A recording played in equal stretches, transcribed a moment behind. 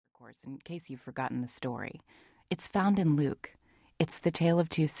course, in case you've forgotten the story. It's found in Luke. It's the tale of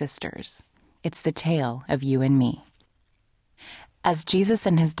two sisters. It's the tale of you and me. As Jesus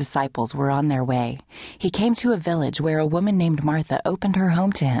and his disciples were on their way, he came to a village where a woman named Martha opened her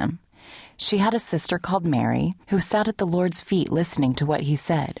home to him. She had a sister called Mary, who sat at the Lord's feet listening to what he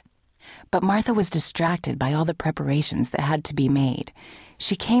said. But Martha was distracted by all the preparations that had to be made.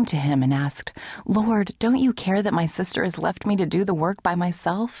 She came to him and asked, "Lord, don't you care that my sister has left me to do the work by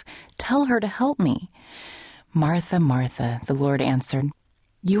myself? Tell her to help me." "Martha, Martha," the Lord answered,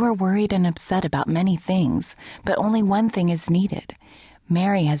 "you are worried and upset about many things, but only one thing is needed.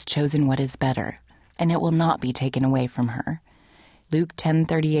 Mary has chosen what is better, and it will not be taken away from her." Luke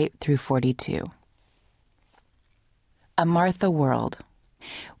 10:38-42. A Martha world.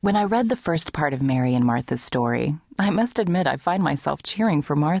 When I read the first part of Mary and Martha's story, I must admit I find myself cheering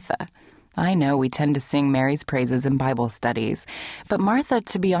for Martha. I know we tend to sing Mary's praises in Bible studies, but Martha,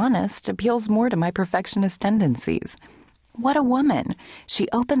 to be honest, appeals more to my perfectionist tendencies. What a woman! She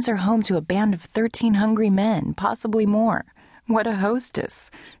opens her home to a band of 13 hungry men, possibly more. What a hostess!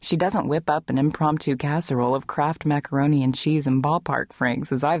 She doesn't whip up an impromptu casserole of Kraft macaroni and cheese and ballpark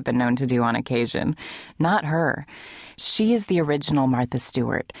franks, as I've been known to do on occasion. Not her. She is the original Martha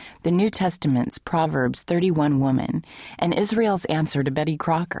Stewart, the New Testament's Proverbs 31 woman, and Israel's answer to Betty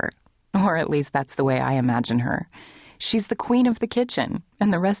Crocker. Or at least that's the way I imagine her. She's the queen of the kitchen,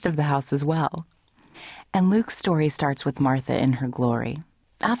 and the rest of the house as well. And Luke's story starts with Martha in her glory.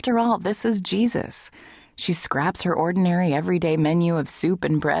 After all, this is Jesus. She scraps her ordinary everyday menu of soup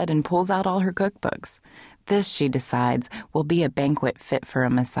and bread and pulls out all her cookbooks. This, she decides, will be a banquet fit for a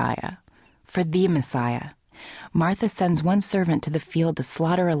Messiah. For the Messiah. Martha sends one servant to the field to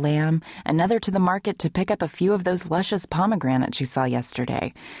slaughter a lamb, another to the market to pick up a few of those luscious pomegranates she saw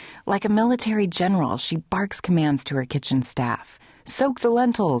yesterday. Like a military general, she barks commands to her kitchen staff. Soak the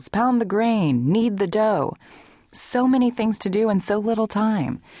lentils, pound the grain, knead the dough. So many things to do in so little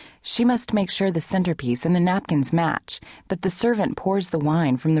time. She must make sure the centerpiece and the napkins match, that the servant pours the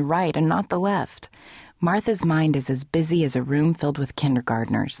wine from the right and not the left. Martha's mind is as busy as a room filled with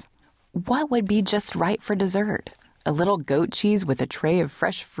kindergartners. What would be just right for dessert? A little goat cheese with a tray of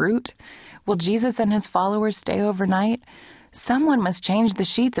fresh fruit? Will Jesus and his followers stay overnight? Someone must change the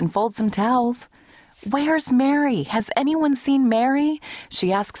sheets and fold some towels. "Where's Mary? Has anyone seen Mary?"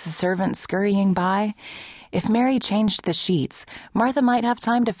 she asks a servant scurrying by. If Mary changed the sheets, Martha might have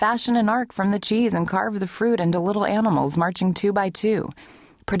time to fashion an ark from the cheese and carve the fruit into little animals marching 2 by 2.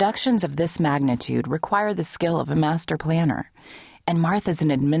 Productions of this magnitude require the skill of a master planner. And Martha's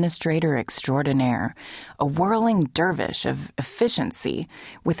an administrator extraordinaire, a whirling dervish of efficiency,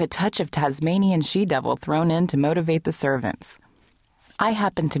 with a touch of Tasmanian she-devil thrown in to motivate the servants. I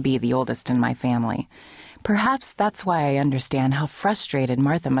happen to be the oldest in my family. Perhaps that's why I understand how frustrated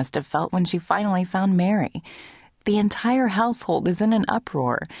Martha must have felt when she finally found Mary. The entire household is in an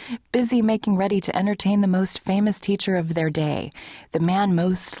uproar, busy making ready to entertain the most famous teacher of their day, the man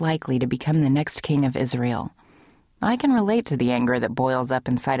most likely to become the next king of Israel. I can relate to the anger that boils up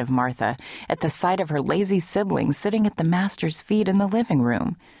inside of Martha at the sight of her lazy siblings sitting at the master's feet in the living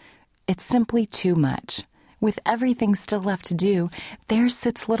room. It's simply too much. With everything still left to do, there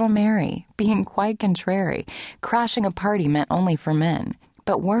sits little Mary, being quite contrary, crashing a party meant only for men.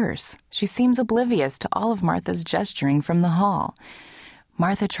 But worse, she seems oblivious to all of Martha's gesturing from the hall.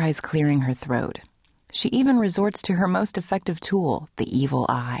 Martha tries clearing her throat. She even resorts to her most effective tool, the evil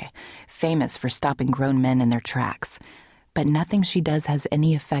eye, famous for stopping grown men in their tracks. But nothing she does has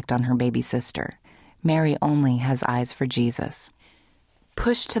any effect on her baby sister. Mary only has eyes for Jesus.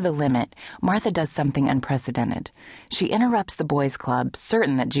 Pushed to the limit, Martha does something unprecedented. She interrupts the boys' club,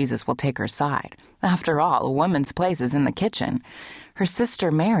 certain that Jesus will take her side. After all, a woman's place is in the kitchen. Her sister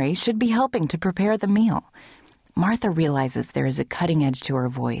Mary should be helping to prepare the meal. Martha realizes there is a cutting edge to her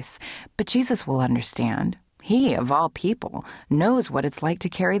voice, but Jesus will understand. He, of all people, knows what it's like to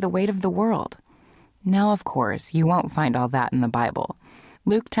carry the weight of the world. Now, of course, you won't find all that in the Bible.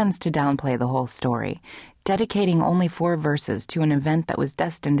 Luke tends to downplay the whole story, dedicating only 4 verses to an event that was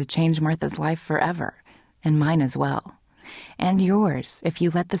destined to change Martha's life forever, and mine as well. And yours, if you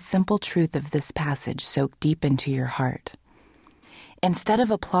let the simple truth of this passage soak deep into your heart. Instead of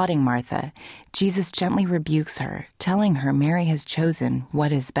applauding Martha, Jesus gently rebukes her, telling her Mary has chosen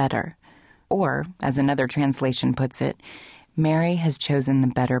what is better. Or, as another translation puts it, Mary has chosen the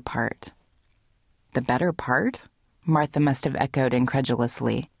better part. The better part? Martha must have echoed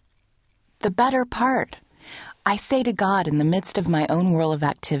incredulously. The better part. I say to God in the midst of my own whirl of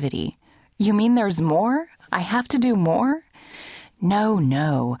activity, "You mean there's more? I have to do more?"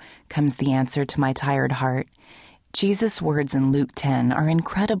 No, comes the answer to my tired heart. Jesus' words in Luke 10 are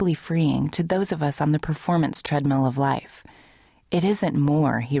incredibly freeing to those of us on the performance treadmill of life. It isn't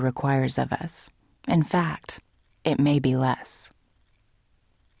more he requires of us. In fact, it may be less.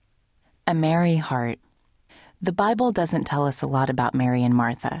 A merry heart. The Bible doesn't tell us a lot about Mary and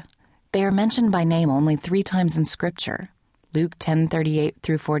Martha. They are mentioned by name only 3 times in Scripture: Luke 10:38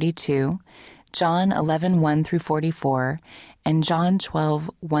 through 42, John 11:1 through 44, and John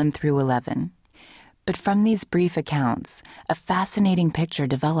 12:1 through 11. But from these brief accounts, a fascinating picture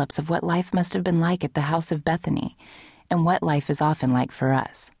develops of what life must have been like at the house of Bethany, and what life is often like for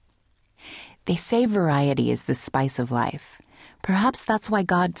us. They say variety is the spice of life. Perhaps that's why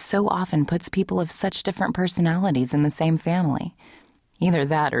God so often puts people of such different personalities in the same family. Either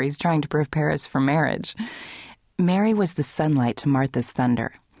that or he's trying to prepare us for marriage. Mary was the sunlight to Martha's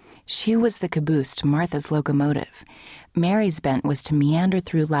thunder. She was the caboose to Martha's locomotive. Mary's bent was to meander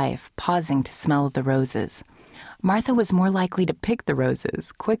through life, pausing to smell the roses. Martha was more likely to pick the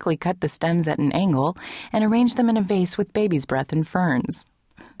roses, quickly cut the stems at an angle, and arrange them in a vase with baby's breath and ferns.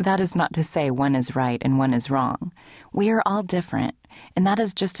 That is not to say one is right and one is wrong. We are all different, and that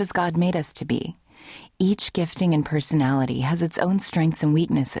is just as God made us to be. Each gifting and personality has its own strengths and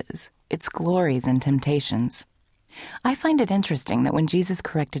weaknesses, its glories and temptations. I find it interesting that when Jesus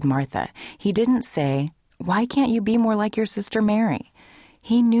corrected Martha, he didn't say, "Why can't you be more like your sister Mary?"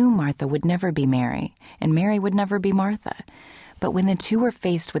 He knew Martha would never be Mary, and Mary would never be Martha. But when the two were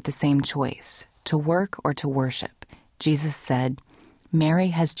faced with the same choice, to work or to worship, Jesus said, "Mary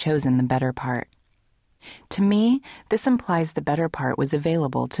has chosen the better part." To me, this implies the better part was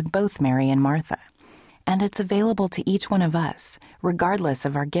available to both Mary and Martha. And it's available to each one of us, regardless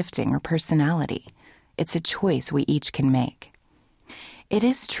of our gifting or personality. It's a choice we each can make. It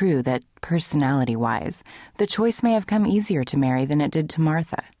is true that, personality-wise, the choice may have come easier to Mary than it did to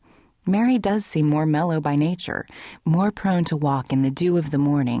Martha. Mary does seem more mellow by nature, more prone to walk in the dew of the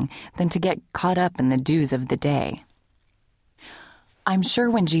morning than to get caught up in the dews of the day. I'm sure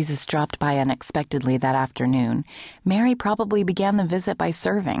when Jesus dropped by unexpectedly that afternoon, Mary probably began the visit by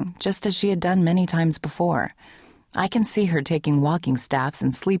serving, just as she had done many times before. I can see her taking walking staffs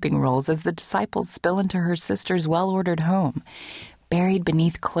and sleeping rolls as the disciples spill into her sister's well-ordered home. Buried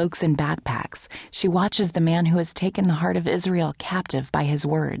beneath cloaks and backpacks, she watches the man who has taken the heart of Israel captive by his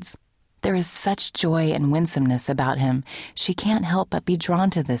words. There is such joy and winsomeness about him, she can't help but be drawn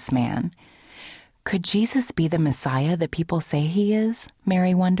to this man. Could Jesus be the Messiah that people say he is?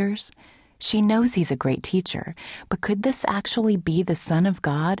 Mary wonders. She knows he's a great teacher, but could this actually be the Son of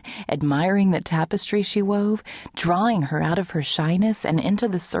God, admiring the tapestry she wove, drawing her out of her shyness and into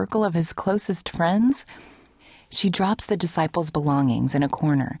the circle of his closest friends? She drops the disciples' belongings in a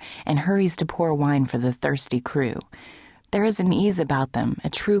corner and hurries to pour wine for the thirsty crew. There is an ease about them, a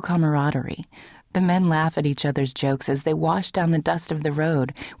true camaraderie. The men laugh at each other's jokes as they wash down the dust of the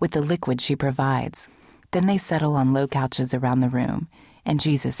road with the liquid she provides. Then they settle on low couches around the room, and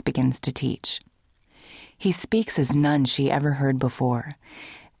Jesus begins to teach. He speaks as none she ever heard before.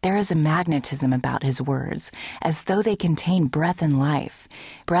 There is a magnetism about his words, as though they contain breath and life.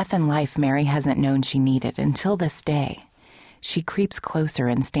 Breath and life Mary hasn't known she needed until this day. She creeps closer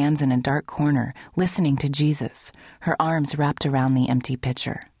and stands in a dark corner, listening to Jesus, her arms wrapped around the empty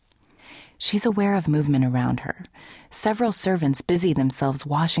pitcher. She's aware of movement around her. Several servants busy themselves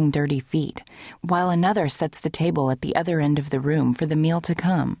washing dirty feet, while another sets the table at the other end of the room for the meal to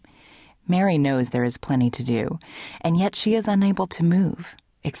come. Mary knows there is plenty to do, and yet she is unable to move,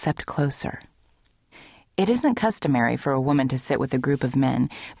 except closer. It isn't customary for a woman to sit with a group of men,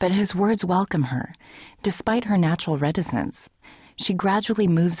 but his words welcome her. Despite her natural reticence, she gradually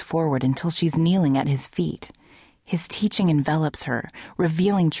moves forward until she's kneeling at his feet. His teaching envelops her,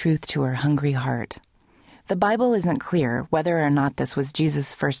 revealing truth to her hungry heart. The Bible isn't clear whether or not this was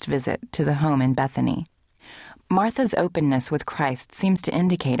Jesus' first visit to the home in Bethany. Martha's openness with Christ seems to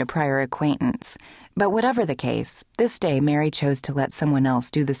indicate a prior acquaintance. But whatever the case, this day Mary chose to let someone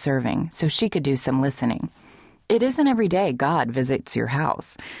else do the serving so she could do some listening. It isn't every day God visits your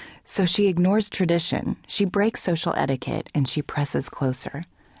house. So she ignores tradition, she breaks social etiquette, and she presses closer,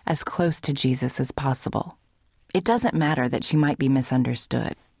 as close to Jesus as possible. It doesn't matter that she might be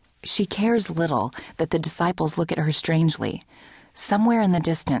misunderstood. She cares little that the disciples look at her strangely. Somewhere in the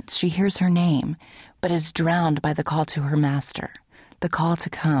distance she hears her name, but is drowned by the call to her master, the call to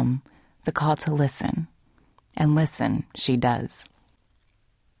come, the call to listen. And listen she does.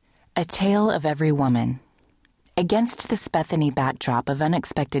 A Tale of Every Woman. Against this Bethany backdrop of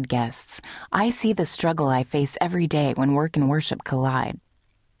unexpected guests, I see the struggle I face every day when work and worship collide.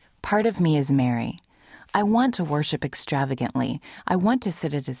 Part of me is Mary. I want to worship extravagantly. I want to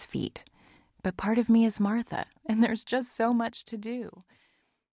sit at his feet. But part of me is Martha, and there's just so much to do.